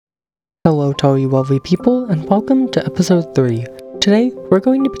Hello to all you lovely people, and welcome to episode 3. Today, we're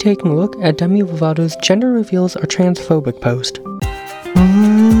going to be taking a look at Demi Lovato's Gender Reveals Are Transphobic post.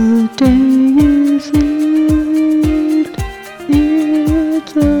 What day is it?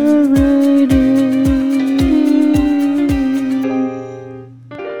 It's already.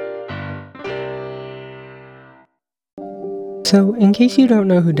 So, in case you don't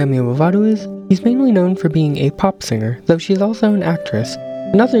know who Demi Lovato is, she's mainly known for being a pop singer, though she's also an actress.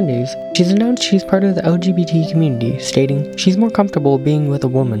 In other news, she's announced she's part of the LGBT community, stating she's more comfortable being with a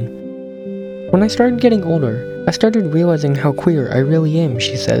woman. When I started getting older, I started realizing how queer I really am,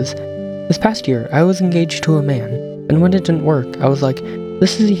 she says. This past year, I was engaged to a man, and when it didn't work, I was like,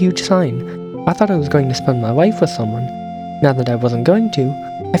 this is a huge sign. I thought I was going to spend my life with someone. Now that I wasn't going to,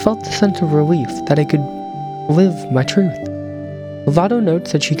 I felt the sense of relief that I could live my truth. Lovato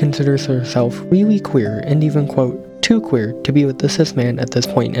notes that she considers herself really queer and even, quote, too queer to be with the cis man at this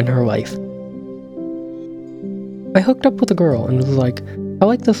point in her life. I hooked up with a girl and was like, I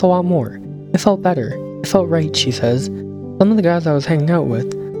like this a lot more. It felt better. It felt right, she says. Some of the guys I was hanging out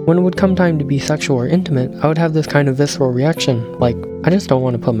with, when it would come time to be sexual or intimate, I would have this kind of visceral reaction, like, I just don't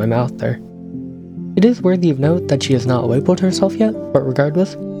want to put my mouth there. It is worthy of note that she has not labeled herself yet, but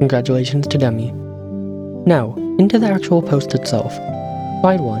regardless, congratulations to Demi. Now, into the actual post itself.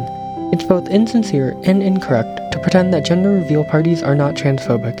 Slide 1. It's both insincere and incorrect to pretend that gender reveal parties are not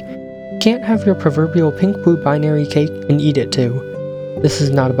transphobic. You can't have your proverbial pink-blue binary cake and eat it too. This is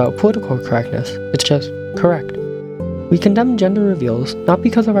not about political correctness, it's just correct. We condemn gender reveals not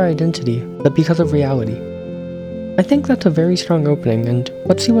because of our identity, but because of reality. I think that's a very strong opening, and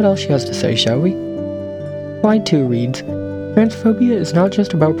let's see what else she has to say, shall we? Slide 2 reads, Transphobia is not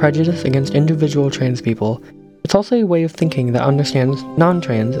just about prejudice against individual trans people. It's also a way of thinking that understands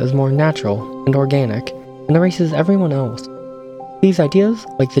non-trans as more natural and organic, and erases everyone else. These ideas,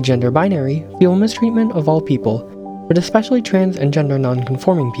 like the gender binary, feel mistreatment of all people, but especially trans and gender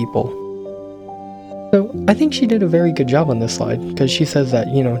non-conforming people. So, I think she did a very good job on this slide, because she says that,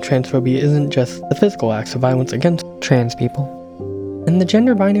 transphobia isn't just the physical acts of violence against trans people. And the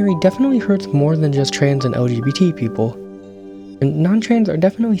gender binary definitely hurts more than just trans and LGBT people. And non-trans are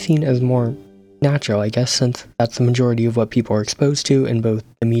definitely seen as more natural, I guess, since that's the majority of what people are exposed to in both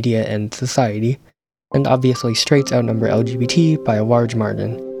the media and society. And obviously, straights outnumber LGBT by a large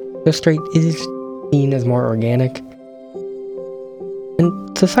margin. So straight is seen as more organic.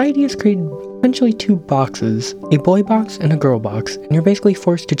 And society has created essentially two boxes, a boy box and a girl box, and you're basically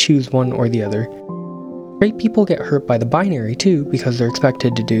forced to choose one or the other. Straight people get hurt by the binary too, because they're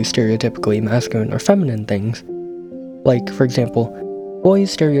expected to do stereotypically masculine or feminine things. Like, for example,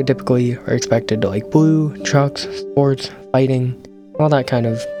 boys stereotypically are expected to like blue, trucks, sports, fighting, all that kind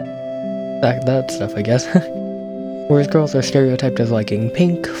of that stuff, I guess. Whereas girls are stereotyped as liking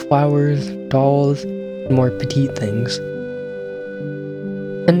pink, flowers, dolls, and more petite things.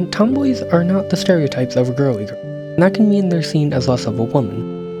 And tomboys are not the stereotypes of a girly girl, and that can mean they're seen as less of a woman.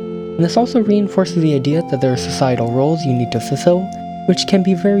 And this also reinforces the idea that there are societal roles you need to fulfill, which can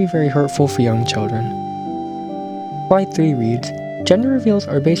be very, very hurtful for young children. Slide 3 reads, Gender reveals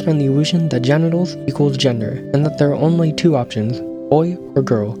are based on the illusion that genitals equals gender, and that there are only two options, boy or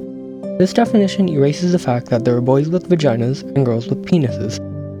girl. This definition erases the fact that there are boys with vaginas and girls with penises,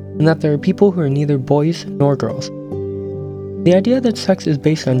 and that there are people who are neither boys nor girls. The idea that sex is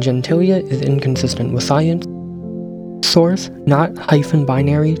based on genitalia is inconsistent with science. Source,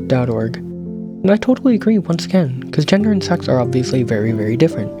 not-binary.org. And I totally agree once again, because gender and sex are obviously very, very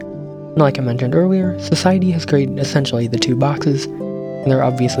different. And like I mentioned earlier, society has created essentially the two boxes, and there are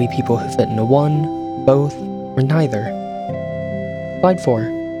obviously people who fit into one, both, or neither. Slide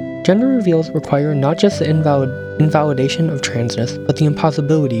 4. Gender reveals require not just the invalidation of transness, but the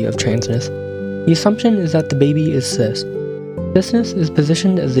impossibility of transness. The assumption is that the baby is cis. Cisness is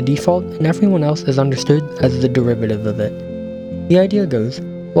positioned as the default, and everyone else is understood as the derivative of it. The idea goes,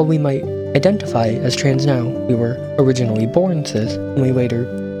 while we might identify as trans now, we were originally born cis, and we later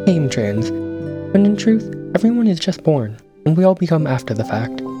became trans, when in truth, everyone is just born, and we all become after the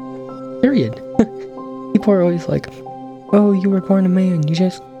fact. Period. People are always like, oh, you were born a man,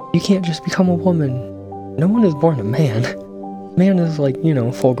 you can't just become a woman. No one is born a man. Man is like,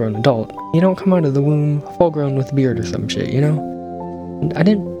 full-grown adult. You don't come out of the womb full-grown with a beard or some shit, And I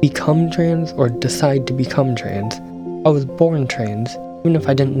didn't become trans or decide to become trans. I was born trans, even if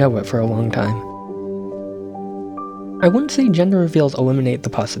I didn't know it for a long time. I wouldn't say gender reveals eliminate the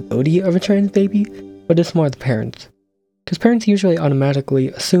possibility of a trans baby, but it's more the parents. Because parents usually automatically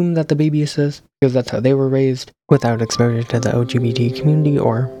assume that the baby is cis, because that's how they were raised, without exposure to the LGBT community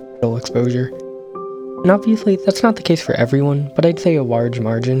or little exposure. And obviously, that's not the case for everyone, but I'd say a large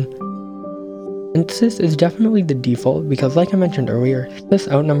margin. And cis is definitely the default because, like I mentioned earlier, cis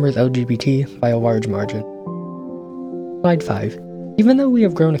outnumbers LGBT by a large margin. Slide 5. Even though we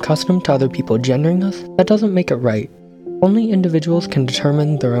have grown accustomed to other people gendering us, that doesn't make it right. Only individuals can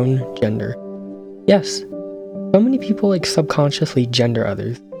determine their own gender. Yes, so many people subconsciously gender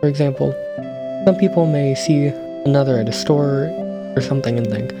others. For example, some people may see another at a store or something and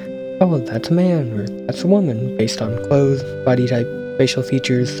think, oh, that's a man or that's a woman, based on clothes, body type, facial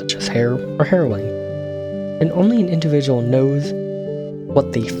features such as hair or hair length. And only an individual knows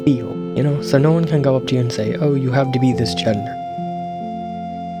what they feel, so no one can go up to you and say, oh, you have to be this gender.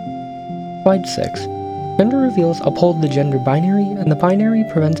 Slide 6. Gender reveals uphold the gender binary, and the binary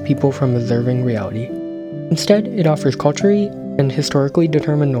prevents people from observing reality. Instead, it offers culturally and historically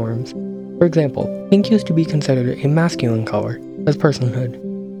determined norms. For example, pink used to be considered a masculine color, as personhood.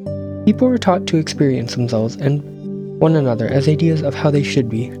 People were taught to experience themselves and one another as ideas of how they should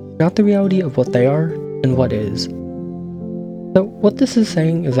be, not the reality of what they are and what is. So what this is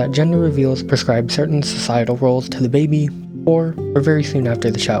saying is that gender reveals prescribe certain societal roles to the baby or very soon after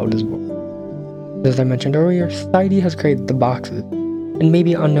the child is born. As I mentioned earlier, society has created the boxes, and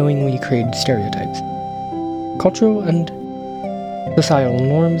maybe unknowingly created stereotypes. Cultural and societal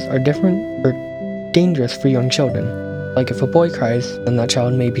norms are different or dangerous for young children. Like if a boy cries, then that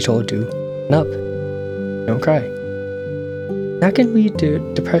child may be told to, "Nup, don't cry." That can lead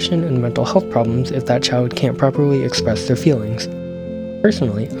to depression and mental health problems if that child can't properly express their feelings.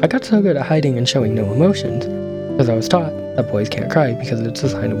 Personally, I got so good at hiding and showing no emotions, because I was taught that boys can't cry because it's a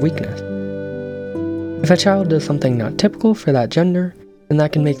sign of weakness. If a child does something not typical for that gender, then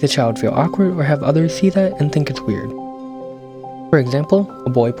that can make the child feel awkward or have others see that and think it's weird. For example, a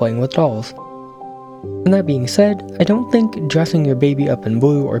boy playing with dolls. And that being said, I don't think dressing your baby up in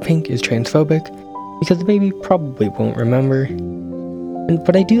blue or pink is transphobic, because the baby probably won't remember.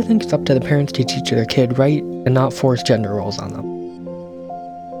 But I do think it's up to the parents to teach their kid right and not force gender roles on them.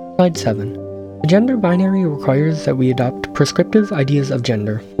 Slide 7. The gender binary requires that we adopt prescriptive ideas of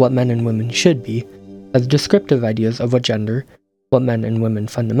gender, what men and women should be, as descriptive ideas of what gender, what men and women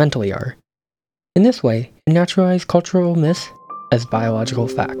fundamentally are. In this way, it naturalizes cultural myths as biological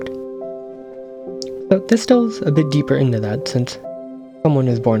fact. So this delves a bit deeper into that, since someone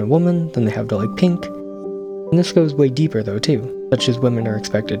is born a woman, then they have to like pink. And this goes way deeper though too, such as women are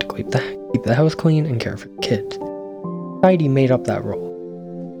expected to keep the house clean and care for the kids. Society made up that role.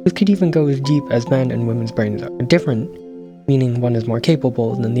 This could even go as deep as men and women's brains are different, meaning one is more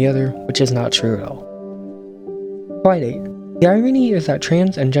capable than the other, which is not true at all. Slide 8. The irony is that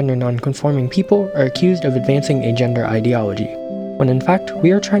trans and gender non-conforming people are accused of advancing a gender ideology, when in fact we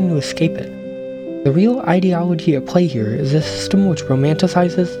are trying to escape it. The real ideology at play here is a system which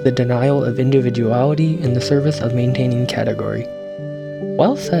romanticizes the denial of individuality in the service of maintaining category.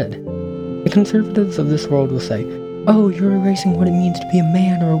 Well said. The conservatives of this world will say, oh, you're erasing what it means to be a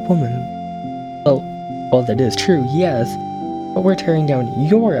man or a woman. Well, that is true, yes, but we're tearing down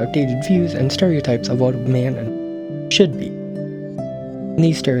your outdated views and stereotypes of what a man should be. And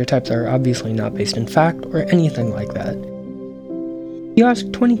these stereotypes are obviously not based in fact or anything like that. If you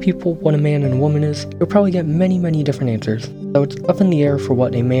ask 20 people what a man and a woman is, you'll probably get many, many different answers, so it's up in the air for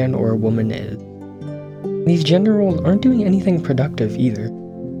what a man or a woman is. And these gender roles aren't doing anything productive either.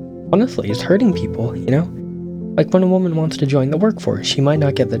 Honestly, it's hurting people, Like when a woman wants to join the workforce, she might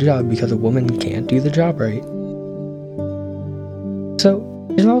not get the job because a woman can't do the job right. So,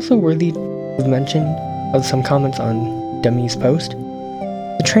 it's also worthy of mention of some comments on Demi's post.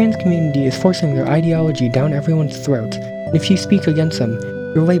 The trans community is forcing their ideology down everyone's throats, and if you speak against them,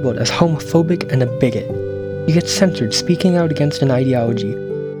 you're labeled as homophobic and a bigot. You get censored speaking out against an ideology,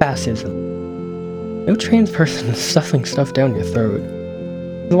 fascism. No trans person is stuffing stuff down your throat.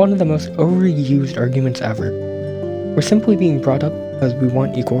 It's one of the most overused arguments ever. We're simply being brought up because we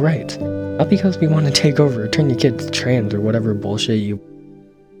want equal rights, not because we want to take over or turn your kids trans or whatever bullshit you.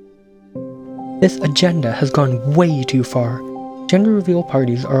 This agenda has gone way too far. Gender reveal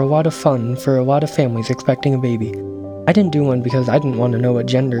parties are a lot of fun for a lot of families expecting a baby. I didn't do one because I didn't want to know I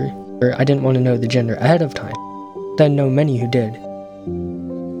didn't want to know the gender ahead of time. But I know many who did.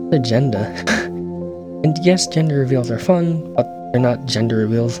 Agenda. And yes, gender reveals are fun, but they're not gender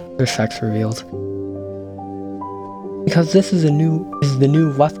reveals, they're sex reveals. Because this is the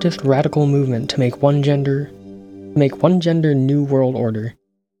new leftist radical movement to make one gender new world order.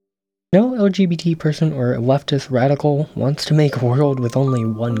 No LGBT person or leftist radical wants to make a world with only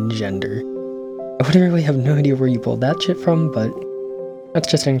one gender. I would really have no idea where you pulled that shit from, but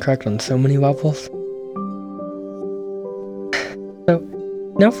that's just incorrect on so many levels. So,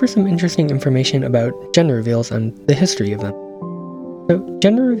 now for some interesting information about gender reveals and the history of them. So,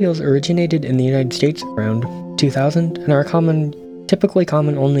 gender reveals originated in the United States around 2000 and are typically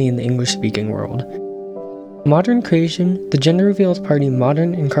common only in the English-speaking world. Modern creation, the gender reveals party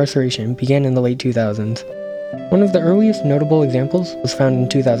modern incarceration began in the late 2000s. One of the earliest notable examples was found in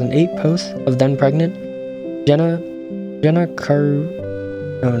 2008 posts of then-pregnant Jenna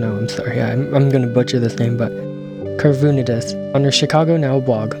I'm gonna butcher this name, but Karvounidis on her Chicago Now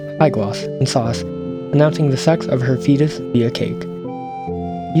blog, High Gloss and Sauce, announcing the sex of her fetus via cake.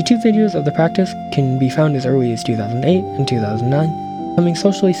 YouTube videos of the practice can be found as early as 2008 and 2009, becoming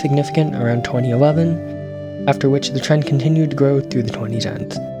socially significant around 2011, after which the trend continued to grow through the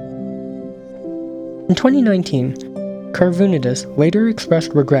 2010s. In 2019, Karvounidis later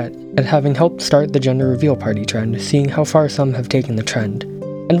expressed regret at having helped start the gender reveal party trend, seeing how far some have taken the trend,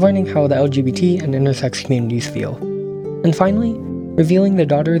 and learning how the LGBT and intersex communities feel. And finally, revealing the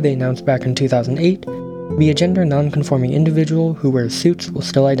daughter they announced back in 2008 to be a gender non-conforming individual who wears suits while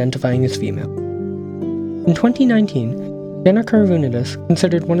still identifying as female. In 2019, Jenna Karvounidis,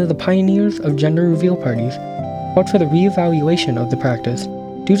 considered one of the pioneers of gender reveal parties, called for the re-evaluation of the practice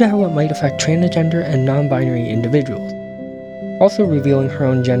due to how it might affect transgender and non-binary individuals, also revealing her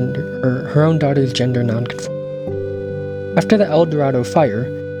own daughter's gender non-conformity. After the El Dorado fire,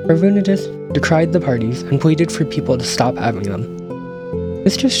 Karvounidis decried the parties and pleaded for people to stop having them.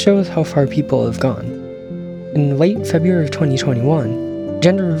 This just shows how far people have gone. In late February of 2021, a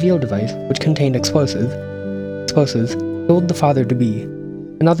gender reveal device, which contained explosives, killed the father-to-be,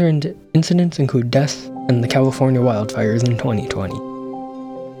 and other incidents include deaths and the California wildfires in 2020.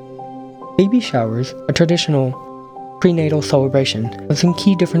 Baby showers, a traditional prenatal celebration, have some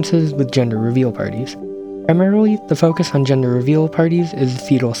key differences with gender reveal parties. Primarily, the focus on gender reveal parties is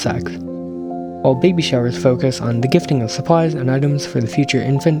fetal sex, while baby showers focus on the gifting of supplies and items for the future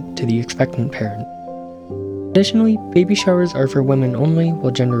infant to the expectant parent. Additionally, baby showers are for women only,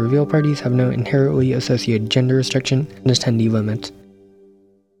 while gender reveal parties have no inherently associated gender restriction and attendee limits.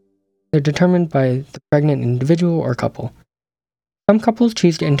 They're determined by the pregnant individual or couple. Some couples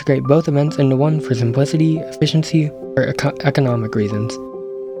choose to integrate both events into one for simplicity, efficiency, or economic reasons.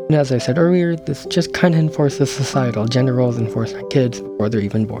 And as I said earlier, this just kind of enforces societal gender roles enforced on kids before they're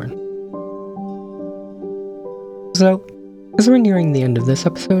even born. So, as we're nearing the end of this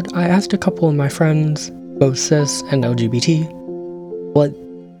episode, I asked a couple of my friends, both cis and LGBT, what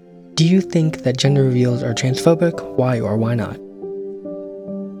do you think that gender reveals are transphobic, why or why not?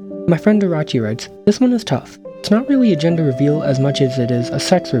 My friend Arachi writes, "This one is tough. It's not really a gender reveal as much as it is a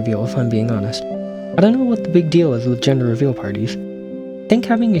sex reveal, if I'm being honest. I don't know what the big deal is with gender reveal parties. I think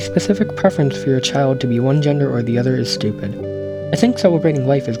having a specific preference for your child to be one gender or the other is stupid. I think celebrating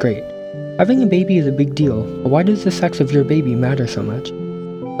life is great. Having a baby is a big deal, but why does the sex of your baby matter so much?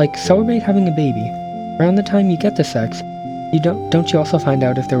 Like, celebrate having a baby. Around the time you get the sex, don't you also find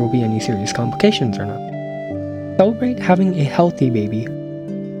out if there will be any serious complications or not? Celebrate having a healthy baby.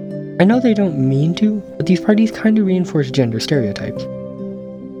 I know they don't mean to, but these parties kind of reinforce gender stereotypes.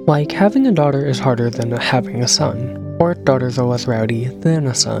 Like, having a daughter is harder than having a son, or daughters are less rowdy than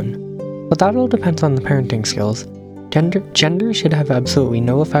a son. But that all depends on the parenting skills. Gender should have absolutely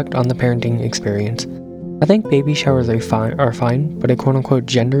no effect on the parenting experience. I think baby showers are fine, but a quote-unquote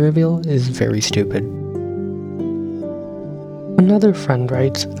gender reveal is very stupid." Another friend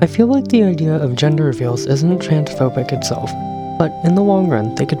writes, "I feel like the idea of gender reveals isn't transphobic itself, but in the long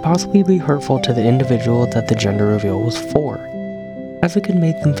run, they could possibly be hurtful to the individual that the gender reveal was for, as it could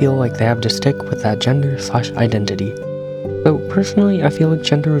make them feel like they have to stick with that gender/identity. So personally, I feel like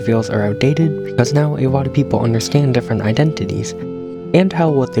gender reveals are outdated because now a lot of people understand different identities, and how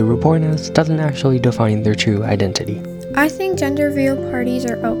what they were born as doesn't actually define their true identity." I think gender reveal parties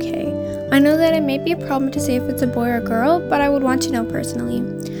are okay. I know that it may be a problem to say if it's a boy or girl, but I would want to know personally.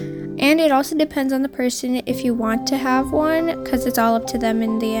 And it also depends on the person if you want to have one, because it's all up to them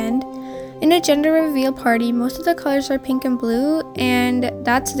in the end. In a gender reveal party, most of the colors are pink and blue, and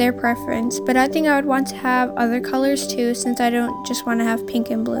that's their preference. But I think I would want to have other colors too, since I don't just want to have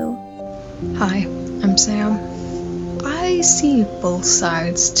pink and blue. Hi, I'm Sam. I see both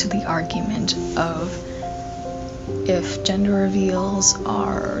sides to the argument of if gender reveals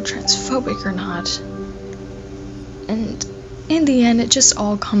are transphobic or not. And in the end, it just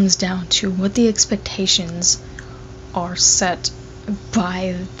all comes down to what the expectations are set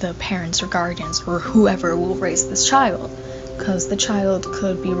by the parents or guardians or whoever will raise this child, because the child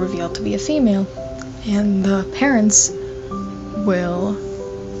could be revealed to be a female and the parents will,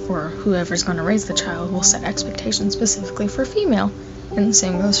 or whoever's going to raise the child, will set expectations specifically for female, and the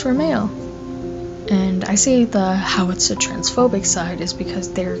same goes for male. And I say how it's a transphobic side is because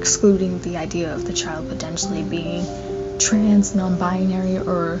they're excluding the idea of the child potentially being trans, non-binary,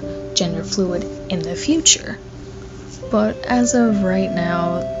 or gender fluid in the future. But as of right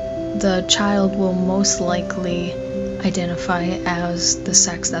now, the child will most likely identify as the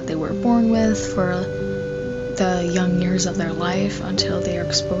sex that they were born with for the young years of their life until they are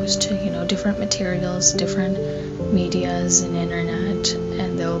exposed to, different materials, different medias and internet,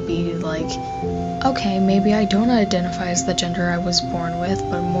 and they'll be like, okay, maybe I don't identify as the gender I was born with,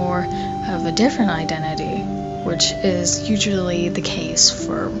 but more of a different identity, which is usually the case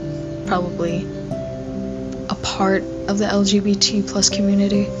for probably a part of the LGBT plus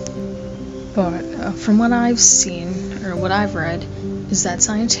community. But from what I've seen, or what I've read, is that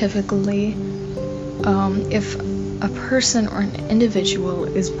scientifically, if a person or an individual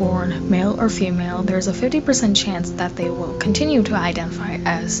is born male or female, there's a 50% chance that they will continue to identify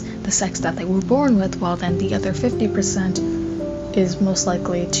as the sex that they were born with, while then the other 50% is most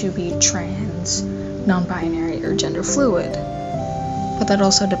likely to be trans, non-binary, or gender fluid. But that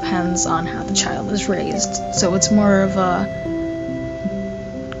also depends on how the child is raised. So it's more of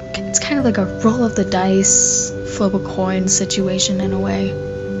it's kind of like a roll of the dice, flip a coin situation in a way.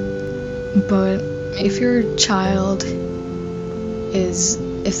 But if your child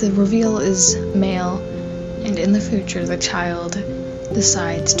if the reveal is male, and in the future the child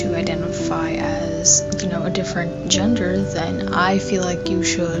decides to identify as, a different gender, then I feel like you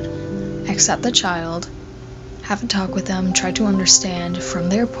should accept the child, have a talk with them, try to understand from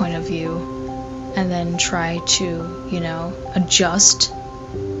their point of view, and then try to, adjust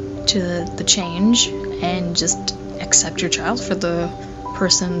to the change and just accept your child for the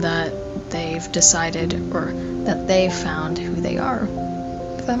person that they've decided or that they've found who they are,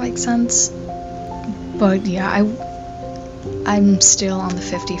 if that makes sense. But yeah, I'm still on the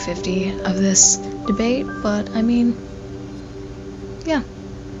 50-50 of this debate, but yeah.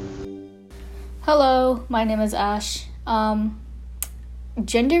 Hello, my name is Ash.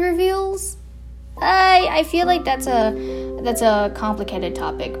 Gender reveals? I feel like that's a complicated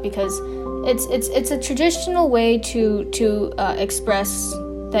topic because it's a traditional way to express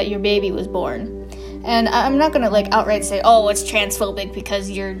that your baby was born. And I'm not gonna outright say, oh, it's transphobic because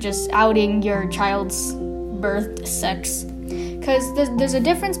you're just outing your child's birth sex. Because there's a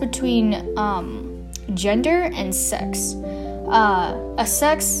difference between gender and sex.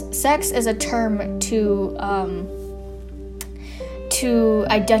 Sex is a term to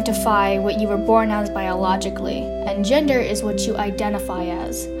identify what you were born as biologically, and gender is what you identify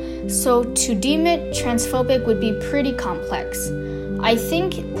as. So to deem it transphobic would be pretty complex. I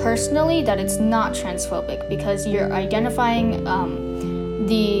think personally that it's not transphobic because you're identifying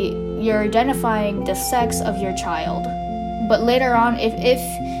the sex of your child. But later on, if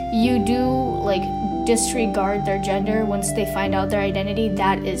you do disregard their gender once they find out their identity,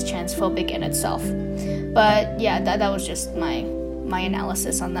 that is transphobic in itself. But yeah, that was just my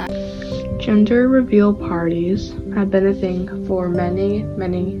analysis on that. Gender reveal parties have been a thing for many,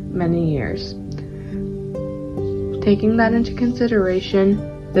 many, many years. Taking that into consideration,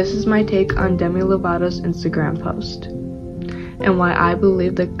 this is my take on Demi Lovato's Instagram post, and why I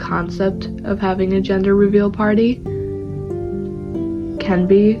believe the concept of having a gender reveal party can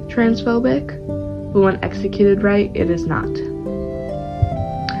be transphobic, but when executed right, it is not.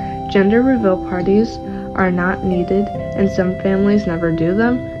 Gender reveal parties are not needed, and some families never do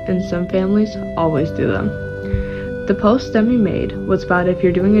them, and some families always do them. The post Demi made was about if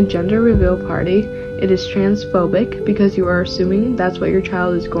you're doing a gender reveal party, it is transphobic because you are assuming that's what your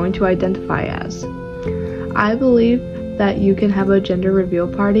child is going to identify as. I believe that you can have a gender reveal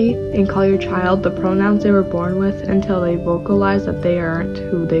party and call your child the pronouns they were born with until they vocalize that they aren't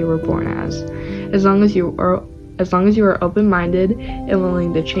who they were born as. As long as you are open-minded and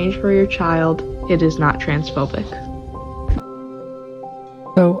willing to change for your child, it is not transphobic.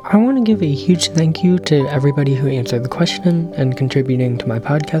 So, I want to give a huge thank you to everybody who answered the question and contributing to my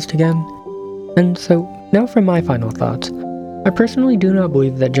podcast again. And so, now for my final thoughts. I personally do not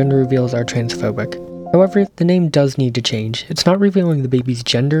believe that gender reveals are transphobic. However, the name does need to change. It's not revealing the baby's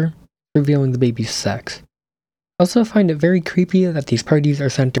gender, it's revealing the baby's sex. I also find it very creepy that these parties are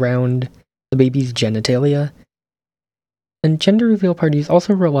centered around the baby's genitalia. And gender reveal parties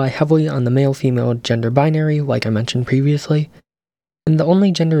also rely heavily on the male-female gender binary, like I mentioned previously. And the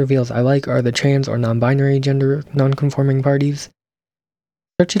only gender reveals I like are the trans or non-binary gender non-conforming parties.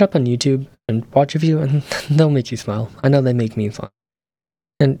 Search it up on YouTube and watch a few and they'll make you smile. I know they make me smile.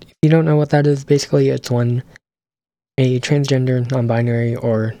 And if you don't know what that is, basically it's when a transgender, non-binary,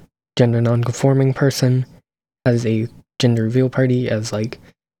 or gender non-conforming person has a gender reveal party as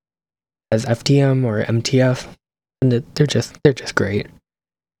FTM or MTF, and they're just great.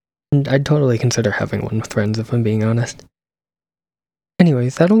 And I'd totally consider having one with friends if I'm being honest.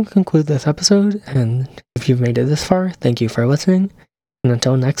 Anyways, that'll conclude this episode, and if you've made it this far, thank you for listening, and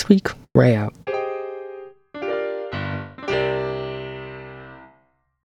until next week, Ray out.